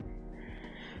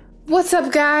What's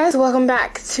up, guys? Welcome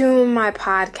back to my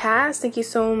podcast. Thank you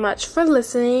so much for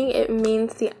listening. It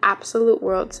means the absolute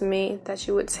world to me that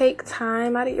you would take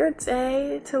time out of your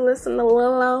day to listen to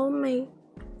little old me.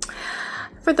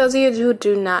 For those of you who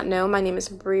do not know, my name is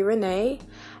Brie Renee,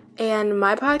 and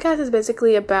my podcast is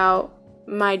basically about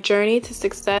my journey to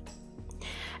success.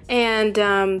 And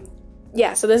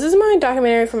so this is my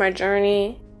documentary for my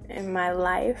journey in my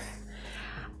life,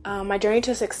 my journey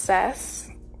to success.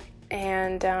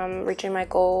 And reaching my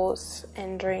goals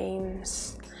and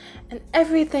dreams and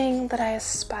everything that I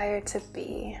aspire to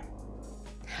be.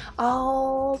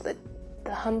 All the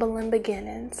humbling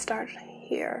beginnings start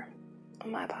here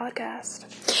on my podcast.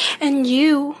 And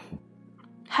you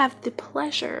have the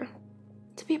pleasure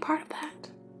to be a part of that.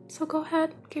 So go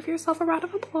ahead, give yourself a round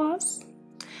of applause,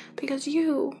 because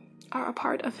you are a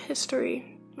part of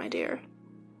history, my dear.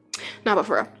 No, but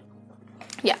for real.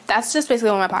 Yeah, that's just basically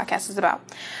what my podcast is about.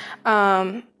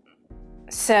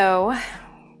 So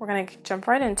we're going to jump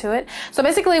right into it. So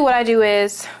basically what I do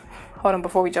is, hold on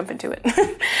before we jump into it.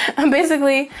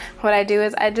 Basically what I do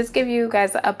is I just give you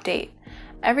guys an update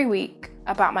every week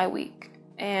about my week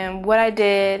and what I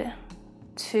did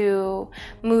to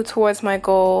move towards my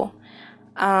goal,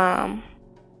 and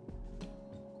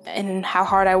how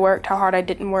hard I worked, how hard I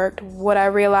didn't work, what I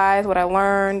realized, what I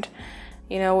learned,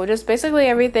 just basically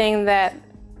everything that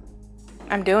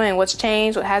I'm doing, what's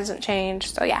changed, what hasn't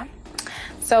changed. So yeah.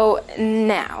 So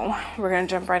now we're going to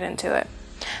jump right into it.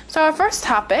 So our first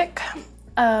topic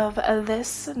of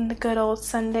this good old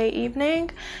Sunday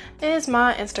evening is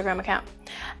my Instagram account.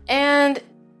 And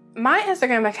my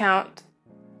Instagram account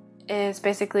is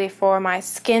basically for my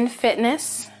skin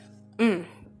fitness. My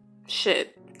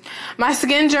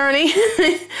skin journey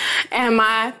and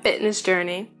my fitness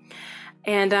journey.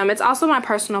 And it's also my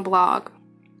personal blog.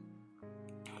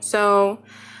 So,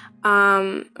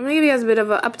 I'm going to give you guys a bit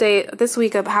of an update this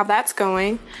week of how that's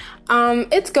going.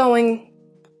 It's going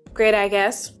great, I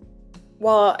guess.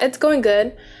 Well, it's going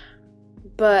good,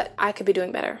 but I could be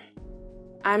doing better.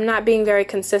 I'm not being very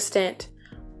consistent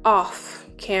off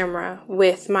camera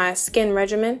with my skin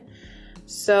regimen.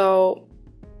 So,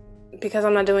 because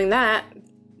I'm not doing that,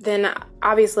 then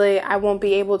obviously I won't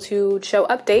be able to show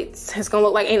updates. It's going to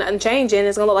look like ain't nothing changing.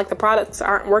 It's going to look like the products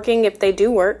aren't working if they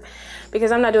do work,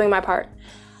 because I'm not doing my part.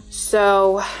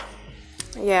 So,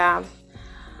 yeah.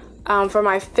 For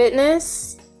my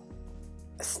fitness,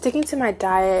 sticking to my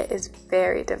diet is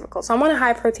very difficult. So I'm on a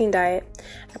high protein diet.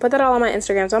 I put that all on my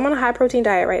Instagram. So I'm on a high protein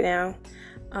diet right now,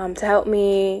 to help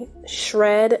me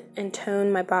shred and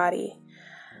tone my body.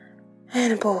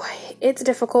 And boy, it's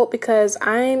difficult because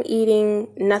I'm eating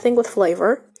nothing with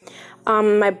flavor.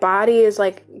 My body is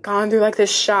gone through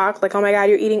this shock, oh my God,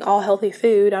 you're eating all healthy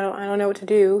food. I don't know what to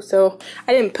do. So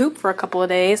I didn't poop for a couple of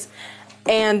days.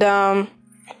 And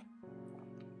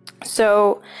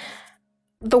so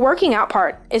the working out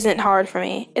part isn't hard for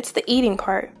me. It's the eating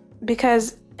part,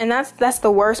 because that's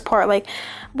the worst part.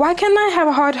 Why can't I have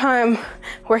a hard time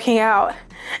working out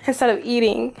instead of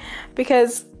eating?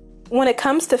 Because when it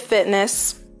comes to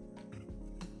fitness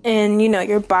and,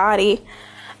 your body,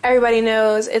 everybody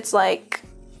knows it's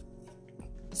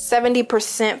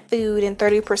 70% food and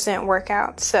 30%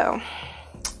 workout. So,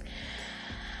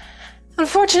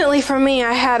 unfortunately for me,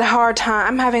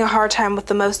 I'm having a hard time with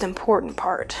the most important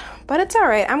part. But it's all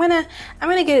right. I'm gonna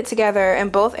get it together in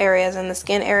both areas, in the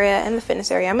skin area and the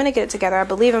fitness area. I'm gonna get it together. I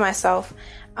believe in myself.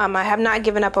 I have not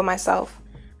given up on myself.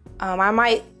 I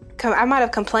might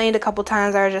have complained a couple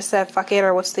times. I just said fuck it,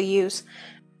 or what's the use?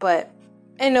 But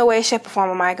in no way, shape, or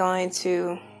form am I going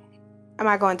to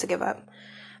give up.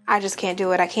 I just can't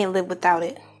do it. I can't live without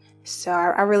it. So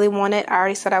I really want it. I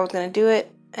already said I was going to do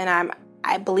it, and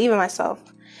I believe in myself,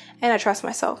 and I trust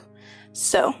myself.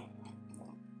 So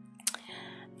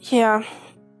yeah,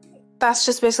 that's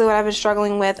just basically what I've been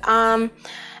struggling with.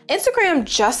 Instagram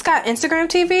just got Instagram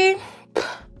TV.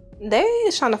 They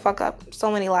trying to fuck up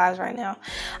so many lives right now.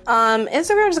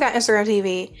 Instagram just got Instagram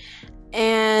TV,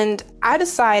 and I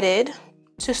decided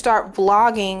to start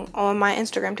vlogging on my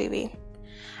Instagram TV.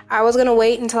 I was gonna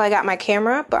wait until I got my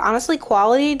camera, but honestly,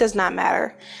 quality does not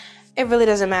matter. It really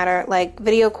doesn't matter.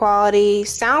 Video quality,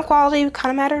 sound quality kind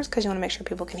of matters, because you want to make sure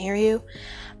people can hear you.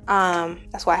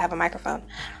 That's why I have a microphone.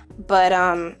 But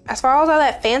as far as all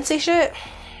that fancy shit,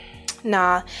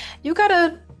 nah. You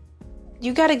gotta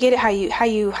get it how you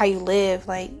live.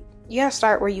 You gotta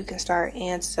start where you can start.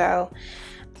 And so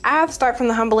I have to start from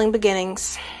the humbling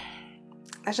beginnings.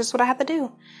 That's just what I have to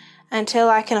do until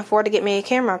I can afford to get me a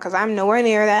camera, because I'm nowhere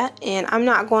near that. And I'm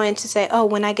not going to say, oh,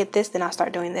 when I get this, then I'll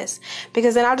start doing this,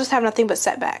 because then I'll just have nothing but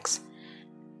setbacks.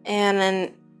 And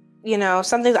then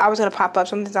something's always going to pop up.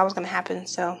 Something's always going to happen.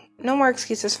 So no more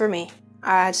excuses for me.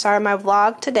 I started my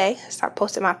vlog today. I started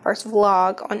posting my first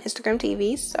vlog on Instagram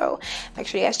TV. So make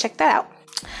sure you guys check that out.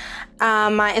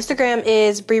 My Instagram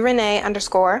is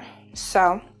BrieRenee_.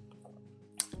 So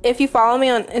if you follow me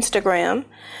on Instagram,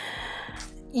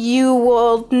 you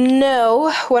will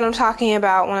know what I'm talking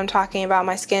about when I'm talking about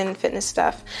my skin fitness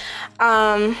stuff.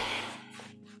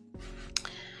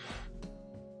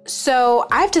 So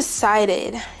I've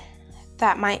decided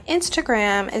that my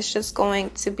Instagram is just going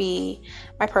to be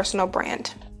my personal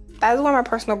brand. That is where my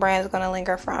personal brand is going to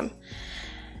linger from.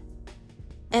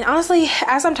 And honestly,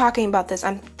 as I'm talking about this,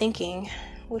 I'm thinking,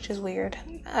 which is weird.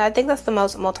 I think that's the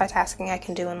most multitasking I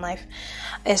can do in life,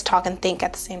 is talk and think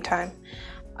at the same time.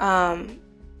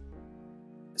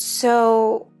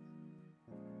 So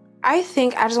I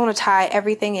think I just want to tie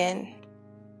everything in.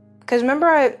 Because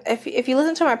remember, if you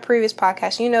listen to my previous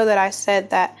podcast, you know that I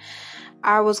said that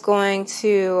I was going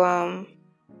to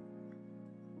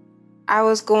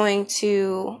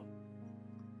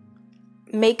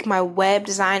make my web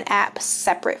design app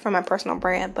separate from my personal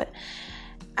brand, but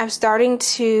I'm starting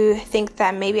to think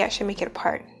that maybe I should make it a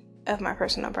part of my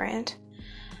personal brand.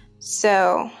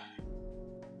 So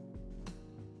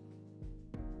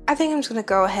I think I'm just going to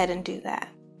go ahead and do that.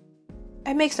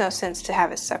 It makes no sense to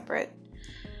have it separate,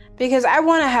 because I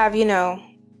want to have, a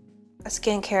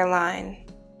skincare line,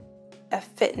 a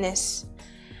fitness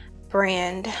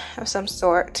brand of some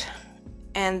sort,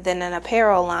 and then an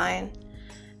apparel line,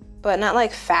 but not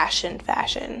like fashion,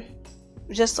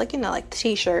 just like, like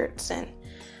t-shirts and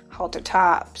halter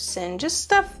tops and just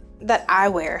stuff that I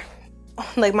wear,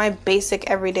 like my basic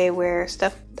everyday wear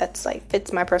stuff that's like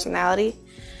fits my personality.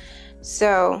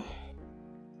 So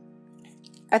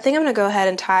I think I'm gonna go ahead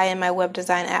and tie in my web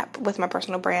design app with my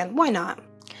personal brand. Why not?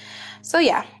 So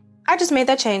yeah, I just made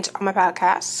that change on my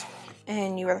podcast,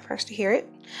 and you were the first to hear it.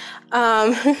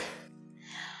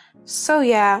 So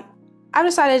yeah, I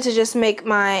decided to just make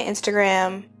my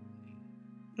Instagram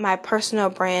my personal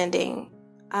branding.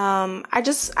 I've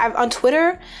just been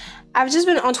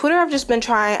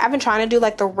trying to do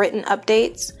like the written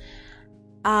updates.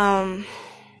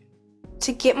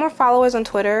 To get more followers on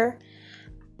Twitter,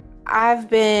 I've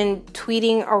been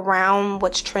tweeting around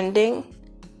what's trending.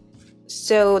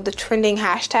 So the trending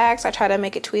hashtags, I try to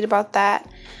make a tweet about that,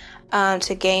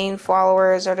 to gain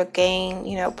followers or to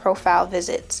gain, profile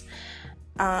visits.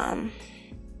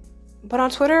 But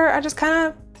on Twitter, I just kind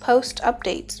of post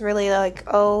updates, really, like,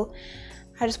 oh,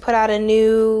 I just put out a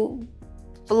new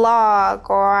vlog,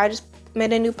 or I just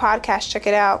made a new podcast, check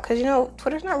it out, because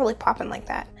Twitter's not really popping like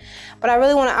that. But I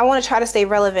want to try to stay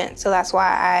relevant, so that's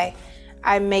why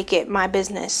I make it my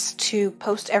business to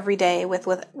post every day with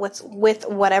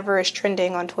whatever is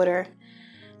trending on Twitter.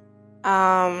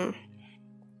 My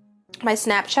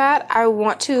Snapchat, I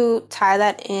want to tie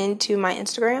that into my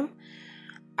Instagram.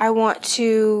 I want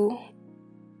to,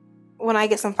 when I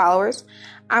get some followers,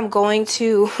 I'm going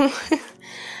to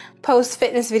post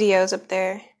fitness videos up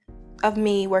there of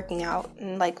me working out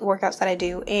and like workouts that I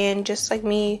do, and just like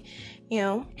me,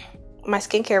 my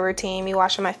skincare routine, me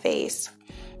washing my face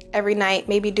every night,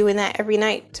 maybe doing that every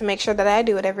night to make sure that I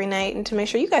do it every night, and to make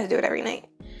sure you guys do it every night.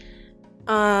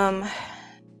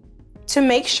 To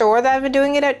make sure that I've been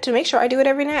doing it, to make sure I do it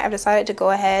every night, I've decided to go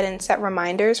ahead and set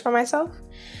reminders for myself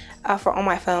for on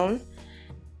my phone.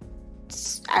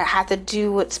 I have to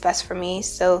do what's best for me.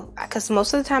 So, because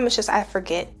most of the time it's just I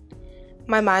forget.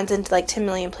 My mind's into like 10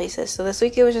 million places. So this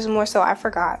week it was just more so I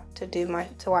forgot to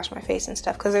wash my face and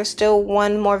stuff, because there's still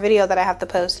one more video that I have to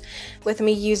post with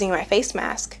me using my face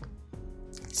mask.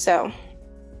 So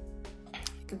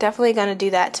definitely gonna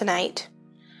do that tonight.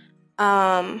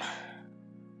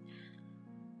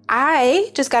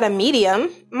 I just got a Medium.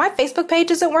 My Facebook page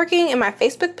isn't working, and my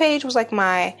Facebook page was like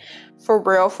my for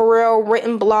real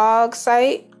written blog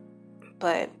site,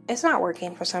 but it's not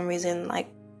working for some reason. Like,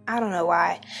 I don't know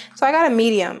why. So I got a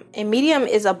Medium, and Medium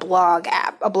is a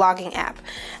blogging app.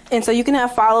 And so you can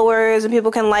have followers and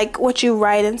people can like what you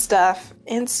write and stuff.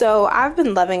 And so I've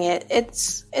been loving it.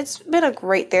 It's been a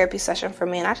great therapy session for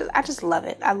me, and I just love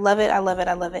it. I love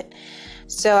it.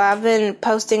 So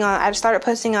I started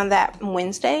posting on that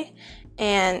Wednesday,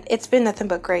 and it's been nothing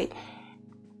but great.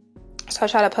 So I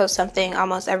try to post something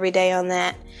almost every day on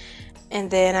that.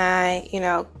 And then I,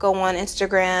 go on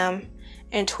Instagram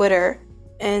and Twitter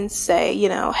and say,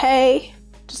 hey,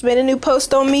 just made a new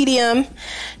post on Medium.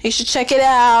 You should check it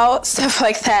out. Stuff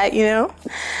like that,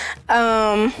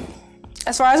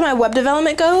 As far as my web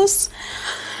development goes,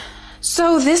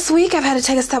 so this week I've had to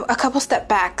take a couple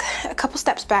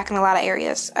steps back in a lot of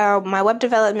areas. My web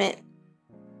development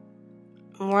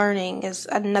learning is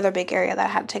another big area that I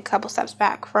had to take a couple steps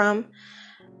back from.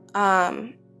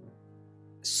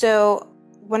 So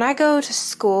when I go to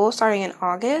school starting in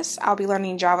August, I'll be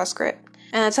learning JavaScript.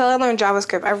 And until I learn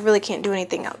JavaScript, I really can't do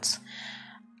anything else.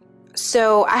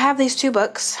 So I have these 2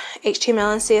 books,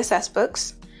 HTML and CSS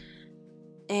books.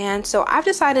 And so I've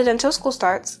decided until school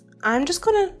starts, I'm just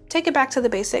going to take it back to the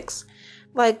basics.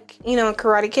 Like,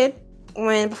 Karate Kid,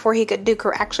 before he could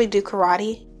actually do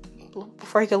karate,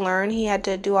 before he could learn, he had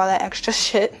to do all that extra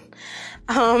shit.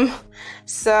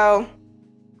 So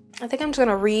I think I'm just going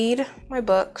to read my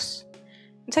books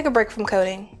and take a break from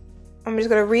coding. I'm just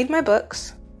going to read my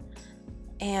books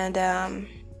and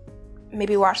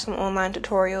maybe watch some online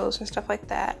tutorials and stuff like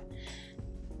that.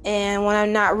 And when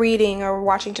I'm not reading or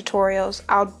watching tutorials,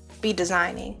 I'll be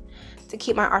designing to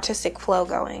keep my artistic flow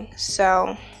going.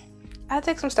 So I'll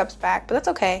take some steps back, but that's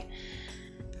okay.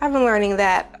 I've been learning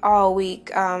that all week.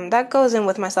 That goes in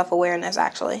with my self-awareness,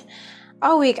 actually.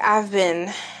 All week I've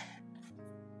been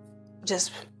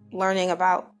just learning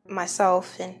about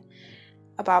myself and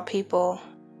about people.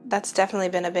 That's definitely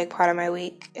been a big part of my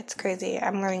week. It's crazy.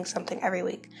 I'm learning something every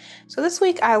week. So this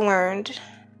week I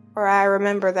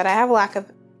remember that I have a lack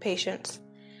of patience.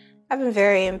 I've been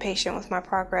very impatient with my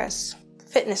progress,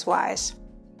 fitness-wise.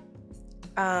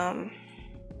 I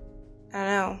don't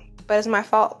know, but it's my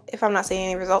fault if I'm not seeing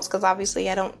any results, because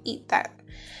obviously I don't eat that.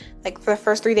 Like, for the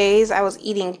first 3 days, I was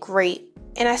eating great,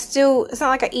 and it's not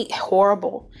like I eat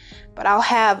horrible, but I'll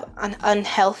have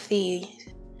unhealthy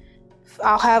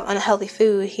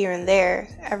food here and there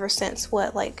ever since,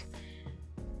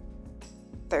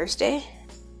 Thursday?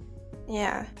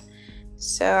 Yeah.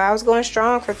 So I was going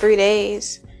strong for 3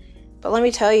 days. But let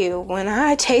me tell you, when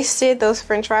I tasted those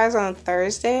French fries on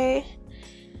Thursday,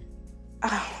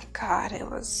 oh God, it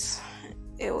was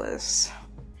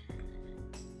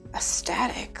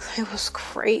ecstatic. It was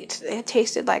great. It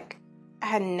tasted like I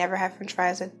had never had French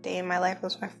fries a day in my life. It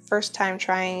was my first time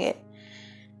trying it.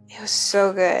 It was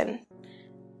so good.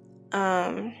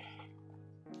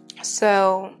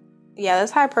 So yeah, this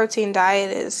high protein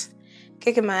diet is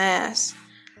kicking my ass.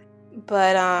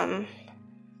 But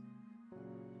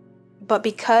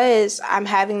because I'm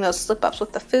having those slip-ups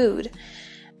with the food,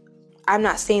 I'm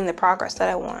not seeing the progress that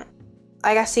I want.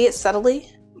 Like, I see it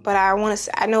subtly, but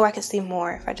I know I can see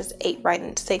more if I just ate right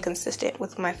and stay consistent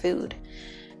with my food.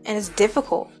 And it's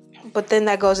difficult. But then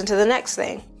that goes into the next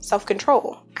thing,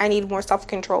 self-control. I need more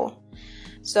self-control.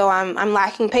 So I'm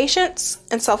lacking patience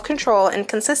and self-control and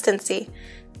consistency.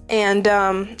 And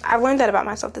I've learned that about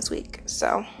myself this week.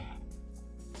 So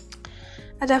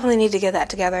I definitely need to get that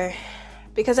together,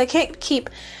 because I can't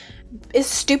it's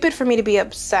stupid for me to be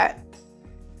upset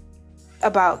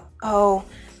about,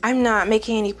 I'm not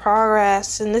making any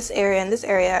progress in this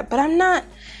area, but I'm not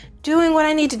doing what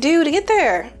I need to do to get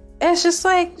there. It's just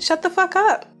like, shut the fuck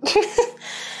up.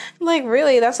 Like,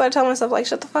 really, that's what I tell myself, like,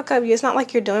 shut the fuck up. It's not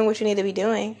like you're doing what you need to be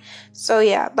doing. So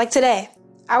yeah, like today,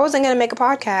 I wasn't going to make a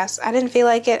podcast. I didn't feel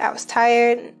like it. I was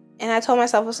tired. And I told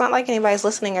myself, it's not like anybody's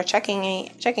listening or checking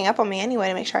up on me anyway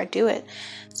to make sure I do it.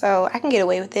 So I can get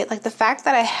away with it. Like, the fact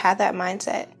that I had that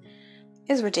mindset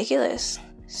is ridiculous.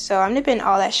 So I'm nipping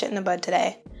all that shit in the bud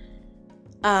today.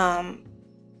 And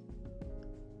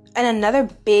another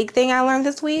big thing I learned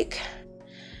this week.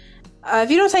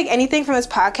 If you don't take anything from this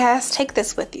podcast, take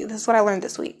this with you. This is what I learned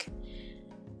this week.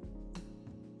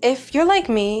 If you're like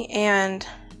me and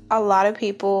a lot of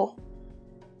people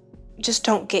just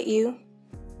don't get you,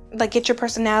 like, get your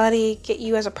personality, get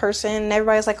you as a person, and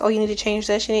everybody's like, oh, you need to change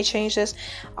this, you need to change this.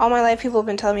 All my life, people have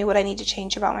been telling me what I need to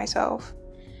change about myself.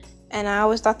 And I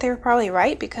always thought they were probably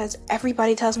right, because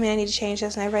everybody tells me I need to change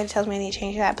this, and everybody tells me I need to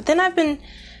change that. But then I've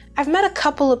met a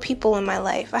couple of people in my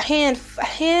life, a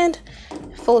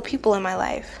handful of people in my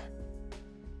life,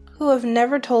 who have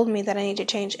never told me that I need to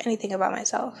change anything about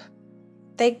myself.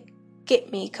 They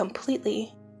get me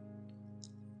completely.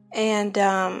 And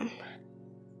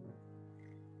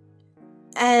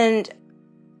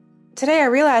today I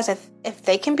realized if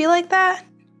they can be like that,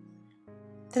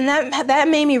 then that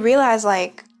made me realize,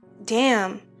 like,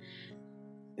 damn,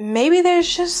 maybe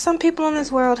there's just some people in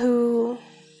this world who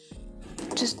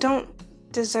just don't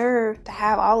deserve to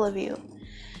have all of you.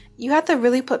 You have to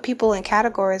really put people in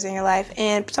categories in your life,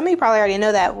 and some of you probably already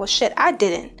know that. Well, shit, I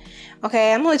didn't.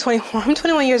 Okay, I'm only 21. I'm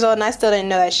 21 years old, and I still didn't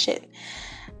know that shit.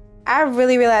 I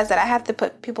really realized that I have to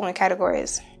put people in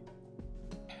categories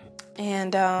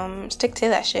and stick to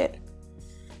that shit.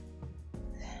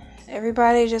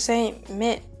 Everybody just ain't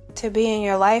meant to be in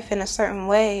your life in a certain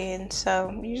way, and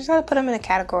so you just gotta put them in a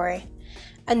category.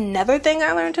 Another thing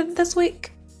I learned this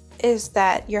week is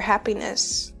that your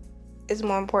happiness is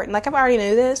more important. Like, I've already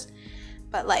knew this,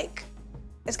 but like,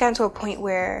 it's gotten to a point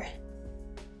where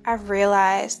I've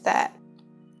realized that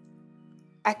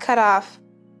I cut off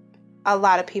a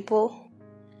lot of people,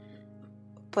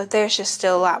 but there's just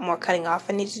still a lot more cutting off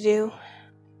I need to do,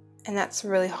 and that's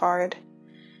really hard,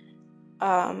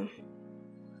 because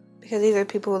these are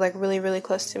people like really, really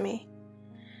close to me.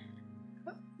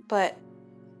 But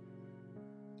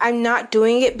I'm not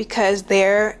doing it because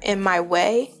they're in my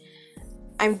way.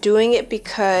 I'm doing it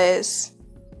because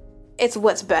it's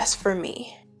what's best for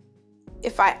me.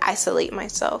 If I isolate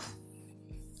myself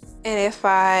and if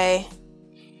I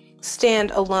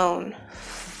stand alone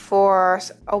for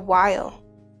a while,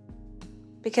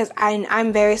 because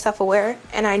I'm very self-aware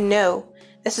and I know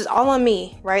this is all on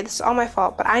me, right? This is all my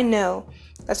fault, but I know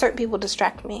that certain people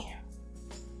distract me.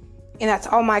 And that's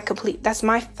all that's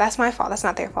my fault. That's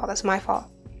not their fault. That's my fault.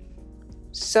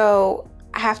 So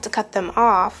I have to cut them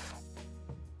off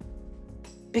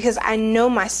because I know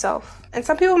myself. And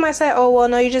some people might say, oh, well,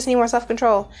 no, you just need more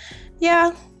self-control.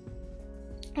 Yeah,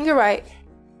 you're right.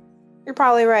 You're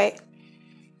probably right.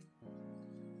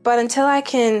 But until I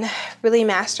can really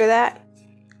master that,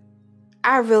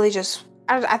 I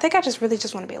think I just really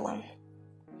just want to be alone.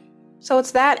 So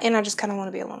it's that, and I just kind of want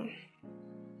to be alone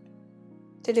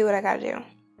to do what I got to do.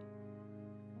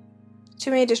 Too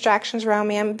many distractions around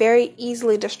me. I'm very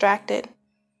easily distracted.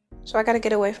 So I got to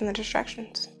get away from the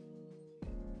distractions.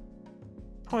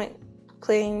 Point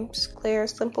clear,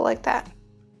 simple like that.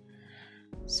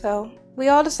 So we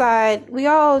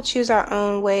all choose our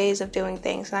own ways of doing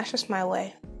things, and that's just my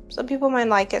way. Some people might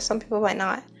like it, some people might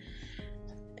not.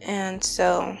 And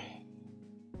so,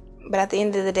 but at the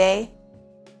end of the day,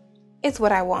 it's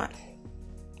what I want.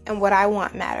 And what I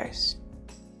want matters.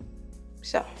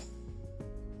 So,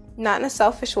 not in a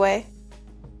selfish way,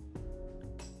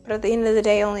 but at the end of the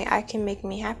day, only I can make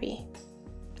me happy.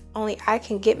 Only I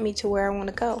can get me to where I want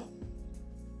to go.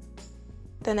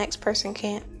 The next person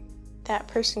can't. That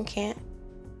person can't.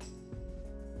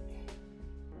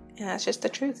 And that's just the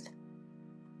truth.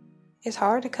 It's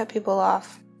hard to cut people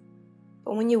off.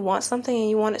 But when you want something and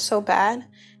you want it so bad,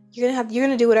 you're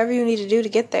gonna do whatever you need to do to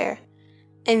get there.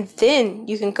 And then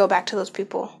you can go back to those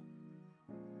people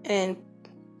and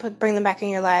bring them back in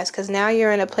your lives, because now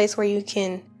you're in a place where you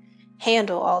can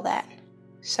handle all that.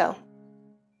 So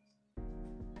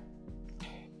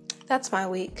that's my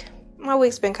week. My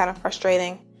week's been kind of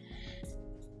frustrating.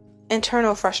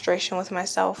 Internal frustration with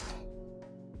myself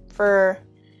for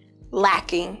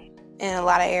lacking in a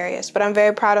lot of areas. But I'm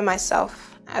very proud of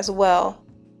myself as well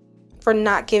for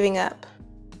not giving up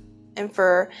and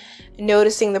for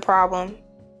noticing the problem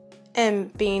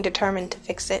and being determined to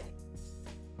fix it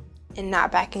and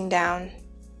not backing down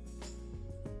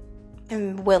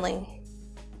and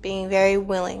being very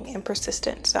willing and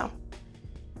persistent. So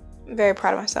I'm very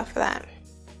proud of myself for that.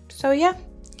 So yeah,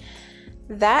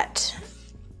 that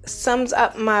sums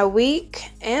up my week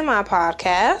and my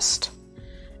podcast.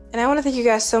 And I want to thank you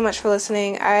guys so much for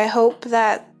listening. I hope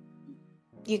that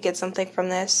you get something from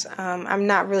this. I'm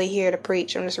not really here to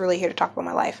preach. I'm just really here to talk about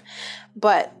my life.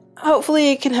 But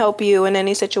hopefully it can help you in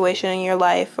any situation in your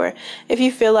life, or if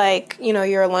you feel like,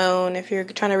 you're alone, if you're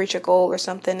trying to reach a goal or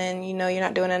something and you're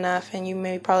not doing enough, and you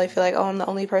may probably feel like, oh, I'm the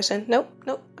only person. Nope.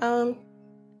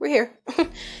 We're here.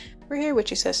 We're here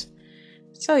with you, sis.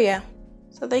 So yeah.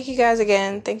 So thank you guys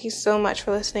again. Thank you so much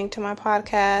for listening to my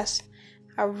podcast.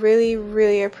 I really,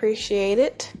 really appreciate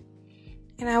it.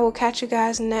 And I will catch you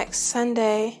guys next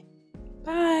Sunday.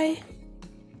 Bye.